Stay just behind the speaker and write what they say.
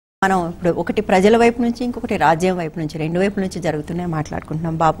మనం ఇప్పుడు ఒకటి ప్రజల వైపు నుంచి ఇంకొకటి రాజ్యం వైపు నుంచి రెండు వైపుల నుంచి జరుగుతున్నాయి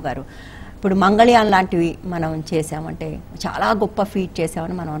మాట్లాడుకుంటున్నాం. బాబు గారు, ఇప్పుడు మంగళయాన్ లాంటివి మనం చేసామంటే చాలా గొప్ప ఫీట్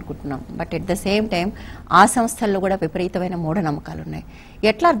చేసామని మనం అనుకుంటున్నాం. But at the same time ఆ సంస్థల్లో కూడా విపరీతమైన మూఢనమ్మకాలు ఉన్నాయి.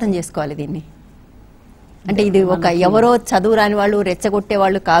 ఎట్లా అర్థం చేసుకోవాలి దీన్ని? అంటే ఇది ఒక ఎవరో చదువు రాని వాళ్ళు రెచ్చగొట్టే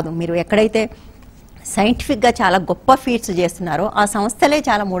వాళ్ళు కాదు. మీరు ఎక్కడైతే సైంటిఫిక్గా చాలా గొప్ప ఫీట్స్ చేస్తున్నారో ఆ సంస్థలే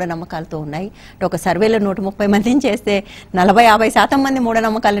చాలా మూఢనమ్మకాలతో ఉన్నాయి. అంటే ఒక సర్వేలో 130 మందిని చేస్తే 40-50% మంది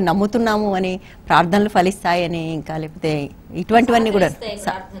మూఢనమ్మకాలను నమ్ముతున్నాము అని, ప్రార్థనలు ఫలిస్తాయని, ఇంకా లేకపోతే ఇటువంటివన్నీ కూడా.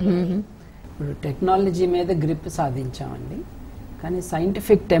 ఇప్పుడు టెక్నాలజీ మీద గ్రిప్ సాధించామండి, కానీ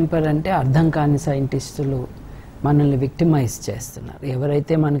సైంటిఫిక్ టెంపర్ అంటే అర్థం కాని సైంటిస్టులు మనల్ని విక్టిమైజ్ చేస్తున్నారు.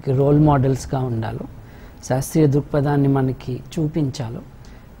 ఎవరైతే మనకి రోల్ మోడల్స్గా ఉండాలో, శాస్త్రీయ దృక్పథాన్ని మనకి చూపించాలో,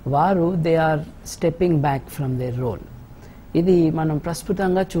 వారు they are stepping back from their role. ఇది మనం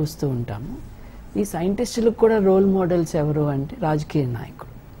ప్రస్ఫుటంగా చూస్తూ ఉంటాము. ఈ సైంటిస్టులకు కూడా రోల్ మోడల్స్ ఎవరు అంటే రాజకీయ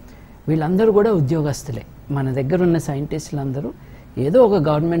నాయకులు. వీళ్ళందరూ కూడా ఉద్యోగస్తులే. మన దగ్గర ఉన్న సైంటిస్టులందరూ ఏదో ఒక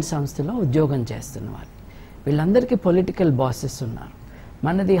గవర్నమెంట్ సంస్థలో ఉద్యోగం చేస్తున్న వాళ్ళు. వీళ్ళందరికీ పొలిటికల్ బాసెస్ ఉన్నారు.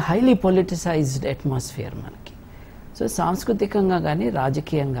 మనది హైలీ పొలిటిసైజ్డ్ అట్మాస్ఫియర్ మనకి. సో సాంస్కృతికంగా కానీ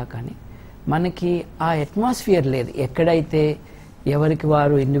రాజకీయంగా కానీ మనకి ఆ అట్మాస్ఫియర్ లేదు. ఎక్కడైతే ఎవరికి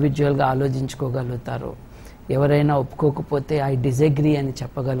వారు ఇండివిజువల్గా ఆలోచించుకోగలుగుతారో, ఎవరైనా ఒప్పుకోకపోతే ఐ డిజగ్రీ అని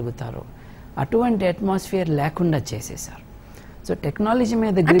చెప్పగలుగుతారో, అటువంటి అట్మాస్ఫియర్ లేకుండా చేసేసారు. సో టెక్నాలజీ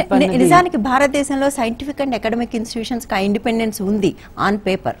మీద గ్రిప్ అనేది నిజానికి భారతదేశంలో సైంటిఫిక్ అండ్ అకాడమిక్ ఇన్స్టిట్యూషన్స్ కి ఇండిపెండెన్స్ ఉంది ఆన్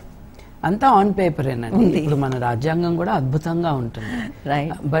పేపర్. అంతా ఆన్ పేపరేనండి. ఇప్పుడు మన రాజ్యాంగం కూడా అద్భుతంగా ఉంటుంది.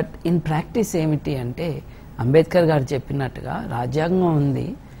 బట్ ఇన్ ప్రాక్టీస్ ఏమిటి అంటే, అంబేద్కర్ గారు చెప్పినట్టుగా రాజ్యాంగం ఉంది,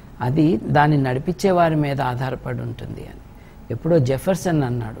 అది దాన్ని నడిపించే వారి మీద ఆధారపడి ఉంటుంది అని. ఎప్పుడో జెఫర్సన్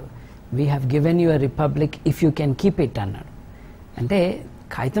అన్నాడు, we have given you a republic if you can keep it అన్నాడు. అంటే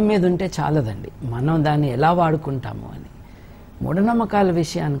కాగితం మీద ఉంటే చాలదండి, మనం దాన్ని ఎలా వాడుకుంటాము అని. మూఢనమ్మకాల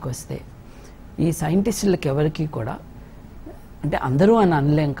విషయానికి వస్తే ఈ సైంటిస్టులకు ఎవరికి కూడా, అంటే అందరూ అని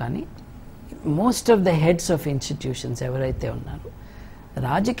అనలేం, కానీ most of the heads of institutions ఎవరైతే ఉన్నారో,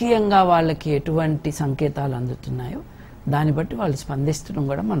 రాజకీయంగా వాళ్ళకి ఎటువంటి సంకేతాలు అందుతున్నాయో దాన్ని బట్టి వాళ్ళు స్పందిస్తడం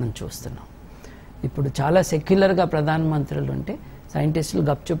కూడా మనం చూస్తున్నాం. ఇప్పుడు చాలా సెక్యులర్గా ప్రధానమంత్రులు ఉంటే సైంటిస్టులు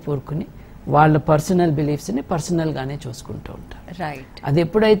గప్చుప్ ఊరుకుని వాళ్ళ పర్సనల్ బిలీఫ్స్ని పర్సనల్గానే చూసుకుంటూ ఉంటారు. రైట్. అది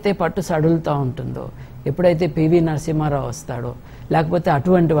ఎప్పుడైతే పట్టు సడులుతూ ఉంటుందో, ఎప్పుడైతే పివి నరసింహారావు వస్తాడో, లేకపోతే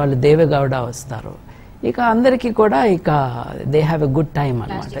అటువంటి వాళ్ళు దేవేగౌడ వస్తారో, ఇక అందరికీ కూడా ఇక they have a good time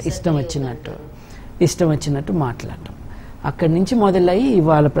అనమాట. ఇష్టం వచ్చినట్టు మాట్లాడటం. అక్కడి నుంచి మొదలయ్యి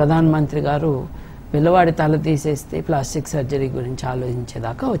ఇవాళ ప్రధానమంత్రి గారు పిల్లవాడి తల తీసేస్తే ప్లాస్టిక్ సర్జరీ గురించి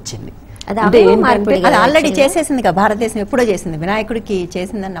ఆలోచించేదాకా వచ్చింది. ఆల్రెడీ చేసేసింది కదా భారతదేశం, ఎప్పుడో చేసింది. వినాయకుడికి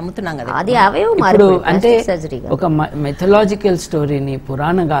చేసిందని నమ్ముతున్నాం కదా. అది అంటే ఒక మెథలాజికల్ స్టోరీని,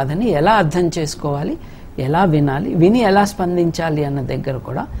 పురాణ గాథని ఎలా అర్థం చేసుకోవాలి, ఎలా వినాలి, విని ఎలా స్పందించాలి అన్న దగ్గర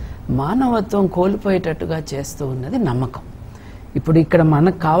కూడా మానవత్వం కోల్పోయేటట్టుగా చేస్తూ ఉన్నది నమ్మకం. ఇప్పుడు ఇక్కడ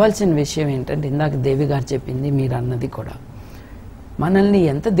మనకు కావాల్సిన విషయం ఏంటంటే, ఇందాక దేవి గారు చెప్పింది, మీరు అన్నది కూడా, మనల్ని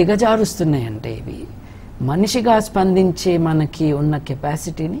ఎంత దిగజారుస్తున్నాయంటే ఇవి మనిషిగా స్పందించే మనకి ఉన్న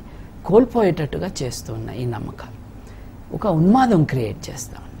కెపాసిటీని కోల్పోయేటట్టుగా చేస్తూ ఉన్నాయి ఈ నమ్మకాలు. ఒక ఉన్మాదం క్రియేట్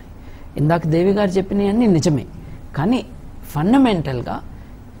చేస్తూ ఉన్నాయి. ఇందాక దేవి గారు చెప్పినవన్నీ నిజమే, కానీ ఫండమెంటల్గా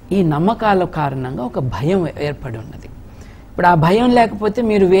ఈ నమ్మకాల కారణంగా ఒక భయం ఏర్పడి ఉన్నది. ఇప్పుడు ఆ భయం లేకపోతే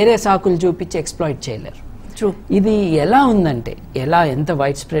మీరు వేరే సాకులు చూపించి ఎక్స్ప్లాయిట్ చేయలేరు. ఇది ఎలా ఉందంటే, ఎంత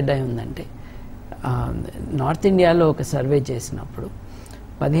వైడ్ స్ప్రెడ్ అయి ఉందంటే, నార్త్ ఇండియాలో ఒక సర్వే చేసినప్పుడు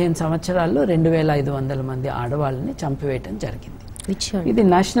 15 సంవత్సరాల్లో 2500 మంది ఆడవాళ్ళని చంపివేయటం జరిగింది. ఇది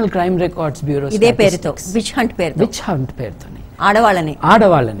నేషనల్ క్రైమ్ రికార్డ్స్ బ్యూరో పేరుతో విచ్ హంట్ పేరుతోనే ఆడవాళ్ళని,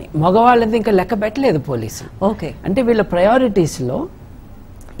 మగవాళ్ళని ఇంకా లెక్క పెట్టలేదు పోలీసులు. ఓకే. అంటే వీళ్ళ ప్రయారిటీస్లో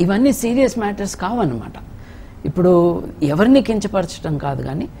ఇవన్నీ సీరియస్ మ్యాటర్స్ కావన్నమాట. ఇప్పుడు ఎవరిని కించపరచడం కాదు,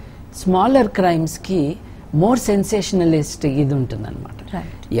 కానీ స్మాలర్ క్రైమ్స్కి మోర్ సెన్సేషనలిస్ట్ ఇది ఉంటుందన్నమాట.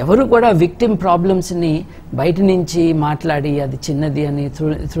 ఎవరు కూడా విక్టిమ్ ప్రాబ్లమ్స్ని బయట నుంచి మాట్లాడి అది చిన్నది అని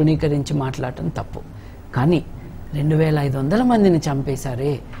తృణీకరించి మాట్లాడటం తప్పు. కానీ 2500 మందిని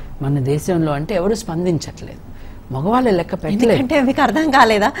చంపేశారే మన దేశంలో అంటే ఎవరు స్పందించట్లేదు. మగవాళ్ళ లెక్క పెట్టలేదు. అంటే మీకు అర్థం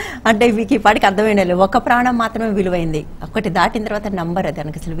కాలేదా? అంటే మీకు ఇప్పటికి అర్థమైంది, ఒక ప్రాణం మాత్రమే విలువైంది, ఒకటి దాటిన తర్వాత నంబర్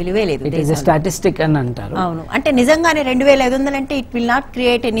దానికి అసలు విలువే లేదు. స్టాటిస్టిక్ అని అంటారు. అవును. అంటే నిజంగానే 2500 అంటే it will not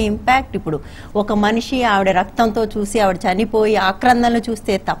create any impact. ఇప్పుడు ఒక మనిషి ఆవిడ రక్తంతో చూసి ఆవిడ చనిపోయి ఆక్రందనలు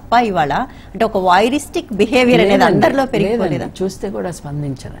చూస్తే తప్ప ఇవాళ అంటే ఒక వాయిరిస్టిక్ బిహేవియర్ అనేది అందరిలో పెరిగిపోలేదు. చూస్తే కూడా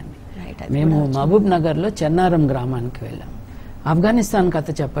స్పందించరండి. మేము మహబూబ్ నగర్లో చెన్నారం గ్రామానికి వెళ్ళాం. ఆఫ్ఘనిస్తాన్ కథ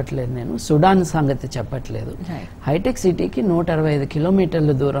చెప్పట్లేదు నేను, సుడాన్ సంగతి చెప్పట్లేదు. హైటెక్ సిటీకి 165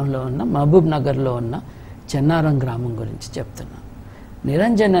 కిలోమీటర్ల దూరంలో ఉన్న మహబూబ్ నగర్లో ఉన్న చెన్నారం గ్రామం గురించి చెప్తున్నాను.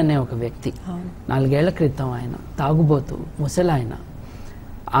 నిరంజన్ అనే ఒక వ్యక్తి 4 ఏళ్ల క్రితం ఆయన తాగుబోతు ముసలాయన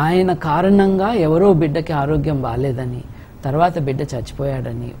ఆయన కారణంగా ఎవరో బిడ్డకి ఆరోగ్యం బాగాలేదని, తర్వాత బిడ్డ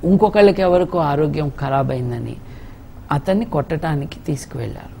చచ్చిపోయాడని, ఇంకొకళ్ళకి ఎవరికో ఆరోగ్యం ఖరాబ్ అయిందని అతన్ని కొట్టడానికి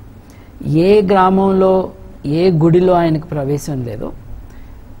తీసుకువెళ్ళారు. ఏ గ్రామంలో ఏ గుడిలో ఆయనకు ప్రవేశం లేదో,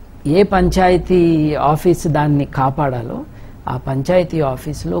 ఏ పంచాయతీ ఆఫీసు దాన్ని కాపాడాలో ఆ పంచాయతీ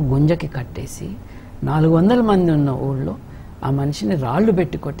ఆఫీసులో గుంజకి కట్టేసి 400 మంది ఉన్న ఊళ్ళో ఆ మనిషిని రాళ్లు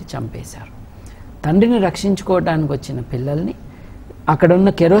పెట్టి కొట్టి చంపేశారు. తండ్రిని రక్షించుకోవడానికి వచ్చిన పిల్లల్ని అక్కడ ఉన్న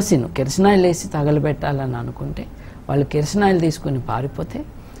కెరసనాయిల్ వేసి తగలబెట్టాలని అనుకుంటే వాళ్ళు కెరసనాయిల్ తీసుకుని పారిపోతే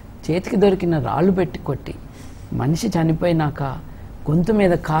చేతికి దొరికిన రాళ్ళు పెట్టి కొట్టి మనిషి చనిపోయినాక గొంతు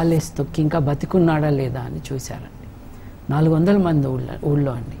మీద కాలేసి తొక్కి ఇంకా బతికున్నాడా లేదా అని చూశారండి. 400 మంది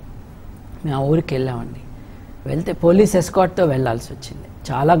ఊళ్ళో అండి. మేము ఆ ఊరికి వెళ్ళామండి. వెళ్తే పోలీస్ ఎస్కార్ట్తో వెళ్లాల్సి వచ్చింది.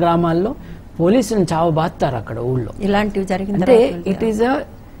 చాలా గ్రామాల్లో పోలీసులను చావబాస్తారు అక్కడ ఊళ్ళో. ఇలాంటివి జరిగింది అంటే it is a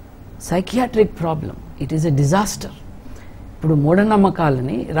psychiatric problem, it is a disaster. ఇప్పుడు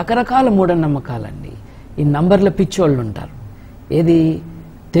మూఢనమ్మకాలని రకరకాల మూఢనమ్మకాలండి. ఈ నంబర్ల పిచ్చోళ్ళు ఉంటారు, ఏది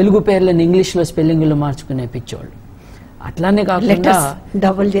తెలుగు పేర్లను ఇంగ్లీష్లో స్పెల్లింగ్లు మార్చుకునే పిచ్చోళ్ళు. అట్లానే కాకుండా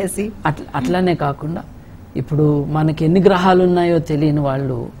డబుల్ చేసి అట్లానే కాకుండా ఇప్పుడు మనకి ఎన్ని గ్రహాలు ఉన్నాయో తెలియని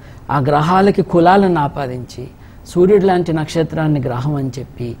వాళ్ళు ఆ గ్రహాలకి కులాలను ఆపాదించి సూర్యుడు లాంటి నక్షత్రాన్ని గ్రహం అని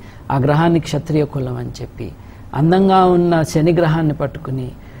చెప్పి ఆ గ్రహాన్ని క్షత్రియ కులం అని చెప్పి అందంగా ఉన్న శని గ్రహాన్ని పట్టుకుని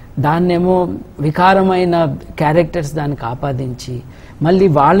దాన్నేమో వికారమైన క్యారెక్టర్స్ దానికి ఆపాదించి మళ్ళీ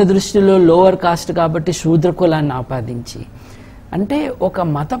వాళ్ళ దృష్టిలో లోవర్ కాస్ట్ కాబట్టి శూద్ర కులాన్ని ఆపాదించి, అంటే ఒక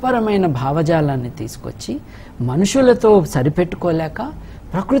మతపరమైన భావజాలాన్ని తీసుకొచ్చి మనుషులతో సరిపెట్టుకోలేక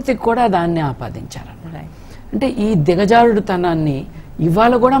ప్రకృతికి కూడా దాన్ని ఆపాదించారు. అంటే ఈ దిగజారుడుతనాన్ని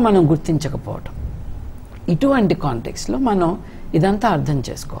ఇవాళ కూడా మనం గుర్తించకపోవటం, ఇటువంటి కాంటెక్స్లో మనం ఇదంతా అర్థం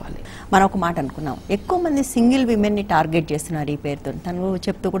చేసుకోవాలి. మనం ఒక మాట అనుకున్నాం, ఎక్కువ మంది సింగిల్ విమెన్ని టార్గెట్ చేస్తున్నారు ఈ పేరుతో. తను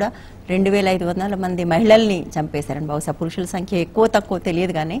చెప్తూ కూడా 2500 మంది మహిళల్ని చంపేశారని. బహుశా పురుషుల సంఖ్య ఎక్కువ తక్కువ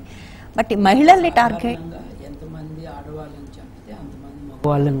తెలియదు కానీ, బట్ మహిళల్ని టార్గెట్ ఎంతమంది ఆడవాళ్ళని చంపితే అంతమంది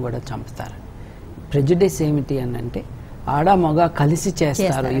మగవాళ్ళని కూడా చంపుతారు. ప్రెజుడిస్ ఏమిటి అని అంటే ఆడ మగ కలిసి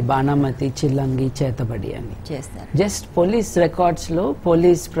చేస్తారు ఈ బాణామతి, చిల్లంగి, చేతబడి అని చేస్తారు. జస్ట్ పోలీస్ రికార్డ్స్లో,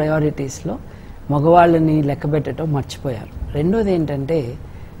 పోలీస్ ప్రయారిటీస్లో మగవాళ్ళని లెక్కబెట్టడం మర్చిపోయారు. రెండోది ఏంటంటే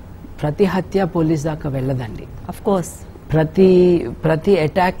ప్రతి హత్య పోలీస్ దాకా వెళ్ళదండి. అఫ్ కోర్స్ ప్రతి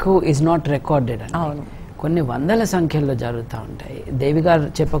అటాక్ ఈజ్ నాట్ రికార్డెడ్ అని కొన్ని వందల సంఖ్యలో జరుగుతూ ఉంటాయి. దేవి గారు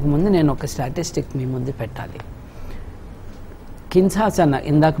చెప్పకముందు నేను ఒక స్టాటిస్టిక్ మీ ముందు పెట్టాలి. కిన్షాసా,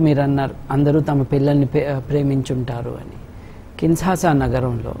 ఇందాక మీరు అన్నారు అందరూ తమ పిల్లల్ని ప్రేమించుంటారు అని. కిన్షాసా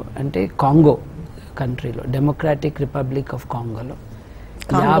నగరంలో అంటే కాంగో కంట్రీలో, డెమోక్రాటిక్ రిపబ్లిక్ ఆఫ్ కాంగోలో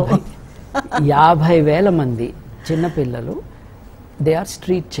 50,000 మంది చిన్నపిల్లలు దే ఆర్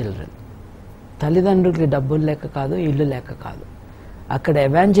స్ట్రీట్ చిల్డ్రన్. తల్లిదండ్రులకి డబ్బులు లేక కాదు, ఇల్లు లేక కాదు. అక్కడ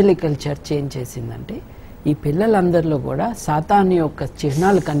ఎవాంజలికల్ చర్చ్ ఏం చేసిందంటే ఈ పిల్లలందరిలో కూడా సాతాను యొక్క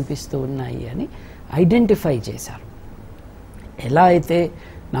చిహ్నాలు కనిపిస్తూ ఉన్నాయి అని ఐడెంటిఫై చేశారు. ఎలా అయితే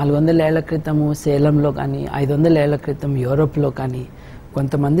 400 ఏళ్ల క్రితము సేలంలో కానీ 500 ఏళ్ల క్రితం యూరోప్లో కానీ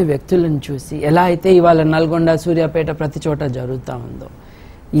కొంతమంది వ్యక్తులను చూసి ఎలా అయితే ఇవాళ నల్గొండ, సూర్యాపేట ప్రతి చోట జరుగుతూ ఉందో,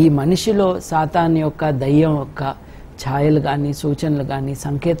 ఈ మనిషిలో సాతాన్ యొక్క దయ్యం యొక్క ఛాయలు కానీ సూచనలు కానీ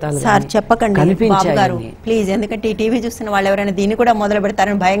సంకేతాలు చెప్పకండి ప్లీజ్, ఎందుకంటే ఈ టీవీ చూస్తున్న వాళ్ళు ఎవరైనా దీన్ని కూడా మొదలు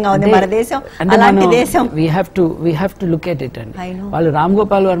పెడతారని భయంగా ఉంది. మన దేశం అలాంటి దేశం. we have to look at it అండి. వాళ్ళు రామ్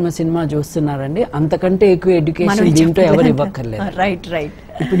గోపాల్ వర్మ సినిమా చూస్తున్నారండి, అంతకంటే ఎక్కువ ఎడ్యుకేషన్ దీంట్లో ఎవరు ఇవ్వక్కర్లేదు. రైట్.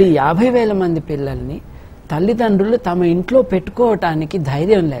 ఇప్పుడు 50,000 మంది పిల్లల్ని తల్లిదండ్రులు తమ ఇంట్లో పెట్టుకోవటానికి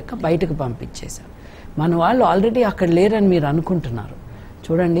ధైర్యం లేక బయటకు పంపించేశారు. మన వాళ్ళు ఆల్రెడీ అక్కడ లేరని మీరు అనుకుంటున్నారు.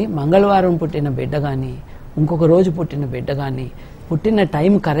 చూడండి, మంగళవారం పుట్టిన బిడ్డ కానీ ఇంకొక రోజు పుట్టిన బిడ్డ కానీ పుట్టిన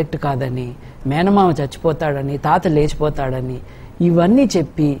టైం కరెక్ట్ కాదని, మేనమామ చచ్చిపోతాడని, తాత లేచిపోతాడని ఇవన్నీ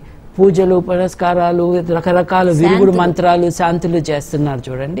చెప్పి పూజలు, పురస్కారాలు, రకరకాల విరుగుడు మంత్రాలు, శాంతులు చేస్తున్నారు.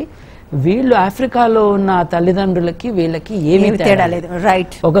 చూడండి, వీళ్ళు ఆఫ్రికాలో ఉన్న తల్లిదండ్రులకి వీళ్ళకి ఏమీ తేడా లేదు.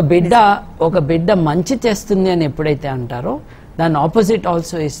 రైట్. ఒక బిడ్డ మంచి చేస్తుంది అని ఎప్పుడైతే అంటారో దాని ఆపోజిట్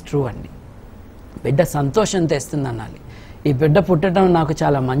ఆల్సో ఇస్ ట్రూ అండి. బిడ్డ సంతోషం తెస్తుంది అనాలి. ఈ బిడ్డ పుట్టడం నాకు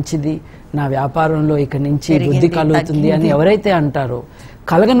చాలా మంచిది, నా వ్యాపారంలో ఇక నుంచి బుద్ధి కలుగుతుంది అని ఎవరైతే అంటారో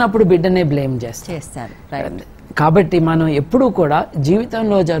కలగనప్పుడు బిడ్డనే బ్లేమ్ చేస్తారు. కాబట్టి మనం ఎప్పుడూ కూడా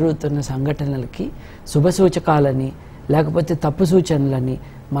జీవితంలో జరుగుతున్న సంఘటనలకి శుభసూచకాలని లేకపోతే తప్పు సూచనలని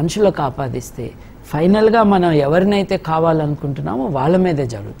మనుషులకు ఆపాదిస్తే ఫైనల్గా మనం ఎవరినైతే కావాలనుకుంటున్నామో వాళ్ళ మీదే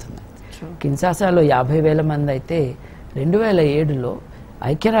జరుగుతుంది. కిన్షాసాలో 50,000 మంది అయితే 2007లో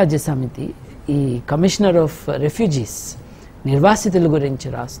ఐక్యరాజ్య సమితి ఈ కమిషనర్ ఆఫ్ రెఫ్యూజీస్ నిర్వాసితుల గురించి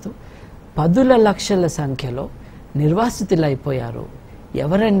రాస్తూ 10 లక్షల సంఖ్యలో నిర్వాసితులు అయిపోయారు.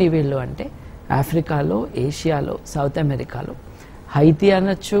 ఎవరండి వీళ్ళు అంటే ఆఫ్రికాలో, ఏషియాలో, సౌత్ అమెరికాలో, హైతీ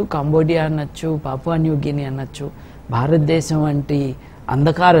అనొచ్చు, కంబోడియా అనొచ్చు, పాపువా న్యూగిని అనొచ్చు, భారతదేశం వంటి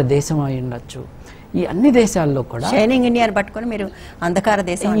అంధకార దేశం అయి ఉండొచ్చు. ఈ అన్ని దేశాల్లో కూడా షైనింగ్ ఇండియాని పట్టుకొని మీరు అంధకార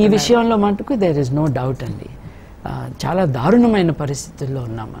దేశం ఈ విషయంలో మటుకు దేర్ ఇస్ నో డౌట్ అండి. చాలా దారుణమైన పరిస్థితుల్లో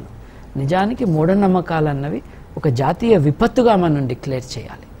ఉన్నాం మనం. నిజానికి మూఢనమ్మకాలు అన్నవి ఒక జాతీయ విపత్తుగా మనం డిక్లేర్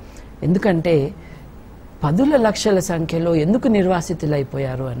చేయాలి. ఎందుకంటే 10 లక్షల సంఖ్యలో ఎందుకు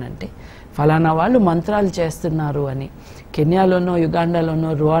నిర్వాసితులైపోయారు అని అంటే, ఫలానా వాళ్ళు మంత్రాలు చేస్తున్నారు అని కెన్యాలోనో, యుగాండాలోనో,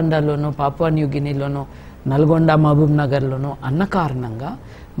 రువాండాలోనో, పాపువా న్యూగినీలోనో, నల్గొండ, మహబూబ్ నగర్లోనో అన్న కారణంగా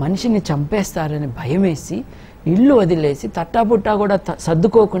మనిషిని చంపేస్తారని భయం వేసి ఇల్లు వదిలేసి తట్టాపుట్టా కూడా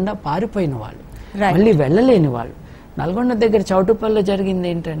సర్దుకోకుండా పారిపోయిన వాళ్ళు, మళ్ళీ వెళ్ళలేని వాళ్ళు. నల్గొండ దగ్గర చౌటుప్పల్లో జరిగింది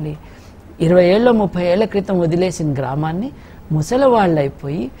ఏంటండి, 20 ఏళ్ళ 30 ఏళ్ల క్రితం వదిలేసిన గ్రామాన్ని ముసలి వాళ్ళు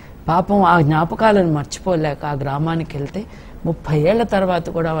అయిపోయి పాపం ఆ జ్ఞాపకాలను మర్చిపోలేక ఆ గ్రామానికి వెళ్తే 30 ఏళ్ల తర్వాత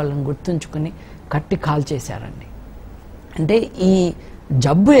కూడా వాళ్ళని గుర్తుంచుకుని కట్టి కాల్చేశారండి. అంటే ఈ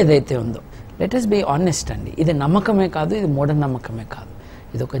జబ్బు ఏదైతే ఉందో, లెట్ us బి ఆనెస్ట్ అండి, ఇది నమ్మకమే కాదు, ఇది మూఢనమ్మకమే కాదు,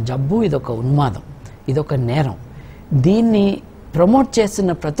 ఇదొక జబ్బు, ఇదొక ఉన్మాదం, ఇదొక నేరం. దీన్ని ప్రమోట్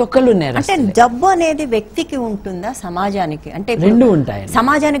చేస్తున్న ప్రతి ఒక్కళ్ళు నేరం. అంటే జబ్బు అనేది వ్యక్తికి ఉంటుందా, సమాజానికి? అంటే రెండు ఉంటాయి.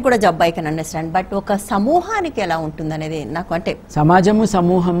 సమాజానికి కూడా జబ్బు ఐ కెన్ అండర్స్టాండ్, బట్ ఒక సమూహానికి ఎలా ఉంటుంది అనేది నాకు, అంటే సమాజము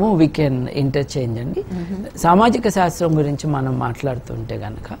సమూహము వీ కెన్ ఇంటర్చేంజ్ అండి. సామాజిక శాస్త్రం గురించి మనం మాట్లాడుతుంటే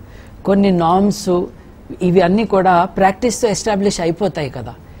గనక కొన్ని నార్మ్స్ ఇవి అన్నీ కూడా ప్రాక్టీస్తో ఎస్టాబ్లిష్ అయిపోతాయి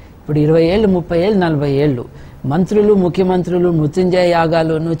కదా. ఇప్పుడు 20 ఏళ్ళు 30 ఏళ్ళు 40 ఏళ్ళు మంత్రులు, ముఖ్యమంత్రులు మృత్యుంజయ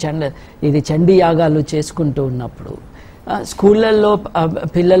యాగాలును చండీ యాగాలు చేసుకుంటూ ఉన్నప్పుడు స్కూళ్ళల్లో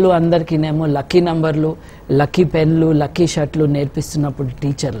పిల్లలు అందరికీనేమో లక్కీ నంబర్లు, లక్కీ పెన్లు, లక్కీ షర్ట్లు నేర్పిస్తున్నప్పుడు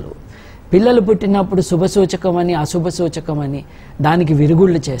టీచర్లు పిల్లలు పుట్టినప్పుడు శుభసూచకమని అశుభసూచకమని దానికి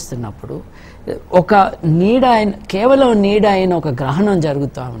విరుగుళ్ళు చేస్తున్నప్పుడు ఒక కేవలం నీడ అయిన ఒక గ్రహణం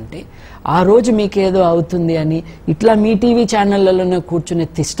జరుగుతూ ఉంటే ఆ రోజు మీకేదో అవుతుంది అని ఇట్లా మీ టీవీ ఛానళ్లలోనే కూర్చుని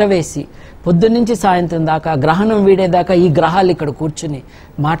తిష్టవేసి పొద్దున్నుంచి సాయంత్రం దాకా గ్రహణం వీడేదాకా ఈ గ్రహాలు ఇక్కడ కూర్చుని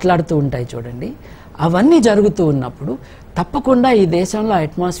మాట్లాడుతూ ఉంటాయి చూడండి. అవన్నీ జరుగుతూ ఉన్నప్పుడు తప్పకుండా ఈ దేశంలో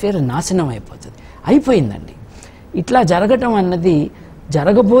అట్మాస్ఫియర్ నాశనం అయిపోయిందండి. ఇట్లా జరగటం అన్నది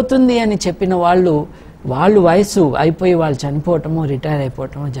జరగబోతుంది అని చెప్పిన వాళ్ళు వయసు అయిపోయి వాళ్ళు చనిపోవటమో రిటైర్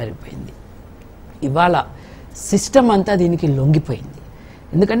అయిపోవటమో జరిగిపోయింది. ఇవాళ సిస్టమ్ అంతా దీనికి లొంగిపోయింది.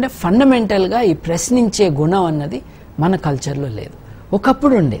 ఎందుకంటే ఫండమెంటల్గా ఈ ప్రశ్నించే గుణం అన్నది మన కల్చర్లో లేదు.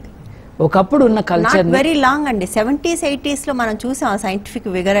 ఒకప్పుడు ఉండేది. ఒకప్పుడు ఉన్న కల్చర్ వెరీ లాంగ్ అండి. 70s 80s లో మనం చూసాం సైంటిఫిక్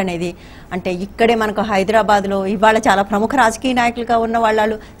విగర్ అనేది. అంటే ఇక్కడే మనకు హైదరాబాద్ లో ఇవాళ చాలా ప్రముఖ రాజకీయ నాయకులుగా ఉన్న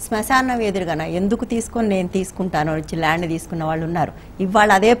వాళ్ళు శ్మశానం ఎదురుగాన ఎందుకు తీసుకొని నేను తీసుకుంటాను వచ్చి ల్యాండ్ తీసుకున్న వాళ్ళు ఉన్నారు.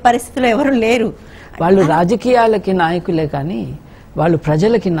 ఇవాళ అదే పరిస్థితిలో ఎవరు లేరు. వాళ్ళు రాజకీయాలకి నాయకులే కానీ వాళ్ళు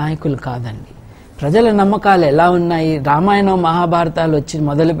ప్రజలకి నాయకులు కాదండి. ప్రజల నమ్మకాలు ఎలా ఉన్నాయి, రామాయణం మహాభారతాలు వచ్చి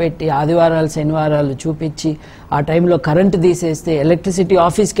మొదలుపెట్టి ఆదివారాలు శనివారాలు చూపించి ఆ టైంలో కరెంటు తీసేస్తే ఎలక్ట్రిసిటీ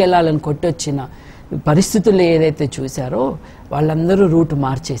ఆఫీస్కి వెళ్ళాలని కొట్టొచ్చిన పరిస్థితులు ఏదైతే చూశారో వాళ్ళందరూ రూట్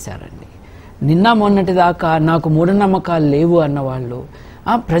మార్చేశారండి. నిన్న మొన్నటి దాకా నాకు మూఢనమ్మకాలు లేవు అన్నవాళ్ళు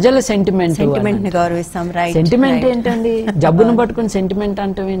ప్రజల సెంటిమెంట్ ఏంటండి, జబ్బును పట్టుకుని సెంటిమెంట్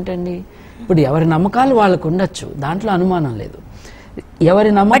అంటాం ఏంటండి. ఇప్పుడు ఎవరి నమ్మకాలు వాళ్ళకు ఉండొచ్చు, దాంట్లో అనుమానం లేదు. ఎవరి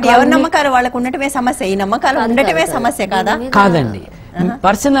నమ్మకాలు వాళ్ళకు ఉండటమే సమస్య, ఈ నమ్మకాలు ఉండటమే సమస్య కాదా? కాదండి.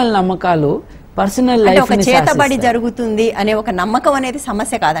 పర్సనల్ నమ్మకాలు పర్సనల్ లైఫ్ ఒక చేతబడి జరుగుతుంది అనే ఒక నమ్మకం అనేది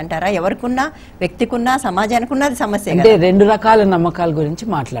సమస్య కాదంటారా? ఎవరికున్నా, వ్యక్తికున్నా, సమాజానికి ఉన్నది సమస్య. అంటే రెండు రకాల నమ్మకాల గురించి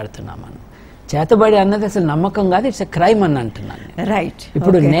మాట్లాడుతున్నాం మనం. చేతబడి అన్నది అసలు నమ్మకం కాదు, ఇట్స్ ఎ క్రైమ్ అని అంటున్నాను. రైట్.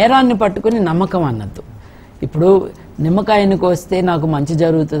 ఇప్పుడు నేరాన్ని పట్టుకుని నమ్మకం అన్నద్దు. ఇప్పుడు నిమ్మకాయని కోస్తే నాకు మంచి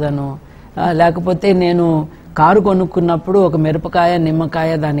జరుగుతుందనో, లేకపోతే నేను కారు కొనుక్కున్నప్పుడు ఒక మిరపకాయ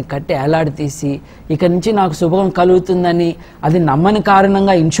నిమ్మకాయ దాన్ని కట్టి ఏలాడి తీసి ఇక నుంచి నాకు శుభం కలుగుతుందని అది నమ్మని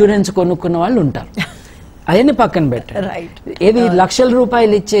కారణంగా ఇన్సూరెన్స్ కొనుక్కున్న వాళ్ళు ఉంటారు. అదని పక్కన పెట్టారు. ఏది లక్షల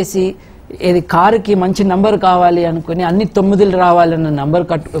రూపాయలు ఇచ్చేసి ఏది కారుకి మంచి నంబర్ కావాలి అనుకుని అన్ని 9 రావాలన్న నంబర్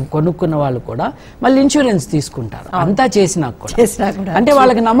కొనుక్కున్న వాళ్ళు కూడా మళ్ళీ ఇన్సూరెన్స్ తీసుకుంటారు. అంతా చేసినా కూడా అంటే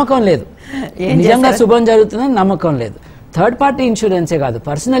వాళ్ళకి నమ్మకం లేదు, నిజంగా శుభం జరుగుతుందని నమ్మకం లేదు. థర్డ్ పార్టీ ఇన్సూరెన్సే కాదు,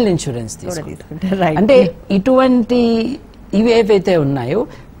 పర్సనల్ ఇన్సూరెన్స్ తీసుకుంటారు. అంటే ఇటువంటి ఇవి ఏవైతే ఉన్నాయో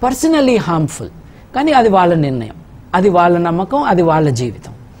పర్సనలీ హార్మ్ఫుల్, కానీ అది వాళ్ళ నిర్ణయం, అది వాళ్ళ నమ్మకం, అది వాళ్ళ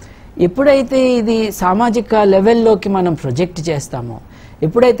జీవితం. ఎప్పుడైతే ఇది సామాజిక లెవెల్లోకి మనం ప్రొజెక్ట్ చేస్తామో,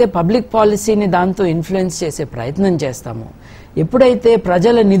 ఎప్పుడైతే పబ్లిక్ పాలసీని దాంతో ఇన్ఫ్లుయెన్స్ చేసే ప్రయత్నం చేస్తామో, ఎప్పుడైతే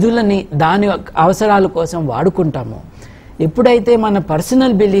ప్రజల నిధులని దాని అవసరాల కోసం వాడుకుంటామో, ఎప్పుడైతే మన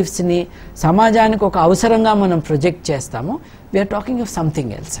పర్సనల్ బిలీఫ్స్ని సమాజానికి ఒక అవసరంగా మనం ప్రొజెక్ట్ చేస్తామో, we are talking of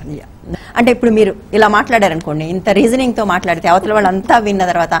something else. అంటే ఇప్పుడు మీరు ఇలా మాట్లాడారనుకోండి, ఇంత రీజనింగ్తో మాట్లాడితే అవతల వాళ్ళు అంతా విన్న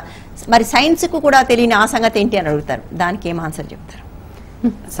తర్వాత మరి సైన్స్కు కూడా తెలియని ఆ సంగతి ఏంటి అని అడుగుతారు. దానికి ఏం ఆన్సర్ చెప్తారు?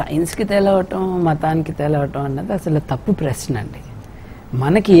 సైన్స్కి తెలవటం, మతానికి తెలవటం అన్నది అసలు తప్పు ప్రశ్న అండి.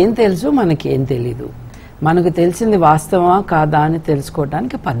 మనకి ఏం తెలుసు, మనకి ఏం తెలీదు. మనకు తెలిసింది వాస్తవమా కాదా అని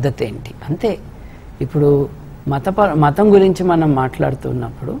తెలుసుకోవడానికి పద్ధతి ఏంటి అంతే. ఇప్పుడు మతం గురించి మనం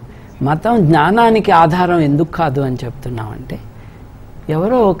మాట్లాడుతున్నప్పుడు మతం జ్ఞానానికి ఆధారం ఎందుకు కాదు అని చెప్తున్నామంటే,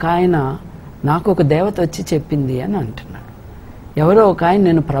 ఎవరో ఒక ఆయన నాకు ఒక దేవత వచ్చి చెప్పింది అని అంటున్నాడు, ఎవరో ఒక ఆయన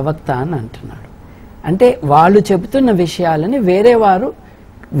నేను ప్రవక్త అని అంటున్నాడు. అంటే వాళ్ళు చెబుతున్న విషయాలని వేరే వారు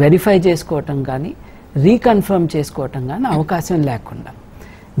వెరిఫై చేసుకోవటం కానీ రీకన్ఫర్మ్ చేసుకోవటం కానీ అవకాశం లేకుండా,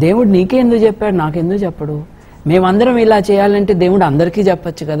 దేవుడు నీకే ఎందుకు చెప్పాడు నాకెందుకు చెప్పడు, మేమందరం ఇలా చేయాలంటే దేవుడు అందరికీ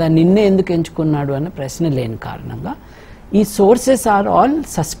చెప్పచ్చు కదా, నిన్నే ఎందుకు ఎంచుకున్నాడు అన్న ప్రశ్న లేని కారణంగా ఈ సోర్సెస్ ఆర్ ఆల్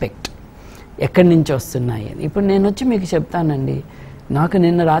సస్పెక్ట్, ఎక్కడి నుంచి వస్తున్నాయి అని. ఇప్పుడు నేను వచ్చి మీకు చెప్తానండి, నాకు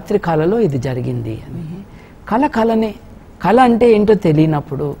నిన్న రాత్రి కలలో ఇది జరిగింది అని. కలనే, కళ అంటే ఏంటో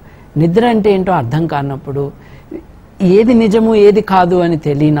తెలియనప్పుడు, నిద్ర అంటే ఏంటో అర్థం కానప్పుడు, ఏది నిజము ఏది కాదు అని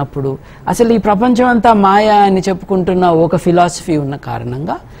తెలియనప్పుడు, అసలు ఈ ప్రపంచం అంతా మాయా అని చెప్పుకుంటున్న ఒక ఫిలాసఫీ ఉన్న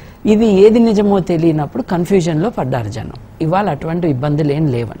కారణంగా ఇది ఏది నిజమో తెలియనప్పుడు కన్ఫ్యూజన్లో పడ్డారు జనం. ఇవాళ అటువంటి ఇబ్బందులు ఏం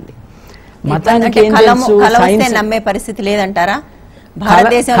లేవండి. మతానికి ఏం తెలుసు, సైన్స్ నమ్మే పరిస్థితి లేదంటారా?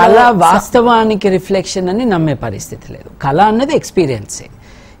 కళ వాస్తవానికి రిఫ్లెక్షన్ అని నమ్మే పరిస్థితి లేదు. కళ అన్నది ఎక్స్పీరియన్సే.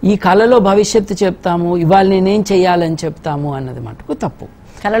 ఈ కళలో భవిష్యత్తు చెప్తాము, ఇవాళ నేనేం చెయ్యాలని చెప్తాము అన్నది మటుకు తప్పు.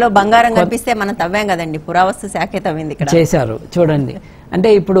 కళలో బంగారం కనిపిస్తే మనం తవ్వాం కదండి, పురావస్తు శాఖ తవ్వింది ఇక్కడ చేశారు చూడండి. అంటే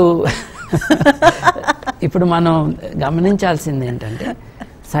ఇప్పుడు మనం గమనించాల్సింది ఏంటంటే,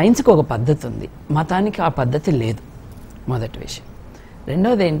 సైన్స్కి ఒక పద్ధతి ఉంది, మతానికి ఆ పద్ధతి లేదు, మొదటి విషయం.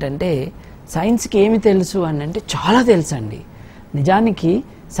 రెండవది ఏంటంటే, సైన్స్కి ఏమి తెలుసు అని అంటే చాలా తెలుసు అండి. నిజానికి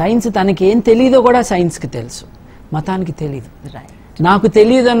సైన్స్ తనకి ఏం తెలియదో కూడా సైన్స్కి తెలుసు, మతానికి తెలీదు. నాకు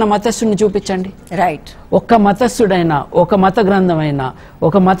తెలియదు అన్న మతస్థుడిని చూపించండి. రైట్. ఒక్క మతస్థుడైనా, ఒక మత గ్రంథమైనా,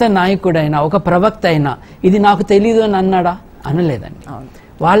 ఒక మత నాయకుడైనా, ఒక ప్రవక్త అయినా ఇది నాకు తెలీదు అని అన్నాడా? అనలేదండి.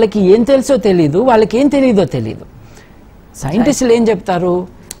 వాళ్ళకి ఏం తెలుసో తెలీదు, వాళ్ళకి ఏం తెలీదో తెలీదు. సైంటిస్టులు ఏం చెప్తారు,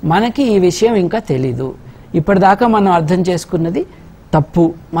 మనకి ఈ విషయం ఇంకా తెలీదు, ఇప్పటిదాకా మనం అర్థం చేసుకున్నది తప్పు,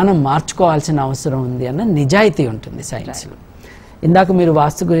 మనం మార్చుకోవాల్సిన అవసరం ఉంది అన్న నిజాయితీ ఉంటుంది సైన్స్లో. ఇందాక మీరు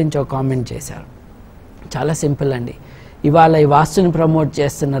వాస్తు గురించి ఒక కామెంట్ చేశారు, చాలా సింపుల్ అండి. ఇవాళ ఈ వాస్తుని ప్రమోట్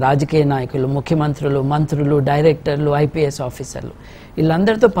చేస్తున్న రాజకీయ నాయకులు, ముఖ్యమంత్రులు, మంత్రులు, డైరెక్టర్లు, ఐపీఎస్ ఆఫీసర్లు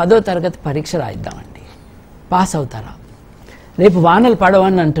వీళ్ళందరితో 10వ తరగతి పరీక్ష రాయిద్దామండి, పాస్ అవుతారా? రేపు వానలు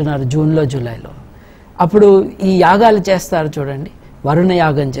పడవని అంటున్నారు జూన్లో జూలైలో. అప్పుడు ఈ యాగాలు చేస్తారు చూడండి, వరుణ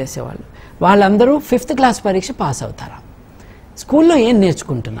యాగం చేసేవాళ్ళు, వాళ్ళందరూ 5th క్లాస్ పరీక్ష పాస్ అవుతారా? స్కూల్లో ఏం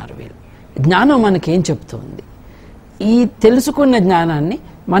నేర్చుకుంటున్నారు వీళ్ళు? జ్ఞానం మనకేం చెప్తుంది? ఈ తెలుసుకున్న జ్ఞానాన్ని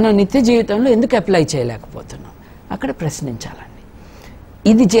మనం నిత్య జీవితంలో ఎందుకు అప్లై చేయలేకపోతున్నాం? అక్కడ ప్రశ్నించాలండి.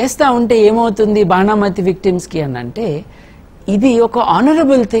 ఇది చేస్తూ ఉంటే ఏమవుతుంది బాణామతి విక్టిమ్స్కి అని అంటే, ఇది ఒక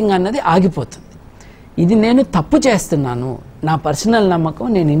ఆనరబుల్ థింగ్ అన్నది ఆగిపోతుంది. ఇది నేను తప్పు చేస్తున్నాను, నా పర్సనల్ నమ్మకం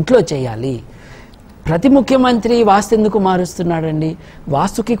నేను ఇంట్లో చేయాలి. ప్రతి ముఖ్యమంత్రి వాస్తు ఎందుకు మారుస్తున్నాడండి?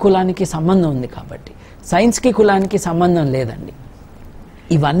 వాస్తుకి కులానికి సంబంధం ఉంది కాబట్టి. సైన్స్కి కులానికి సంబంధం లేదండి.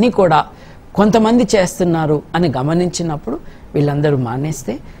 ఇవన్నీ కూడా కొంతమంది చేస్తున్నారు అని గమనించినప్పుడు వీళ్ళందరూ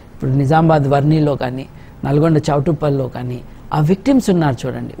మానేస్తే, ఇప్పుడు నిజామాబాద్ వర్ణిలో కానీ, నల్గొండ చౌటుప్పల్లో కానీ ఆ విక్టిమ్స్ ఉన్నారు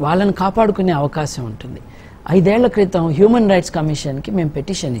చూడండి, వాళ్ళని కాపాడుకునే అవకాశం ఉంటుంది. 5 ఏళ్ల క్రితం హ్యూమన్ రైట్స్ కమిషన్కి మేము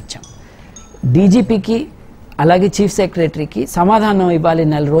పిటిషన్ ఇచ్చాం. డీజీపీకి అలాగే చీఫ్ సెక్రటరీకి సమాధానం ఇవ్వాలి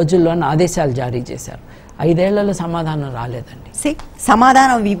 4 రోజుల్లో ఆదేశాలు జారీ చేశారు. 5 ఏళ్లలో సమాధానం రాలేదండి.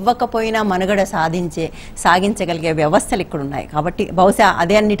 సమాధానం ఇవ్వకపోయినా మనుగడ సాగించగలిగే వ్యవస్థలు ఇక్కడ ఉన్నాయి కాబట్టి బహుశా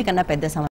అదే అన్నిటికన్నా పెద్ద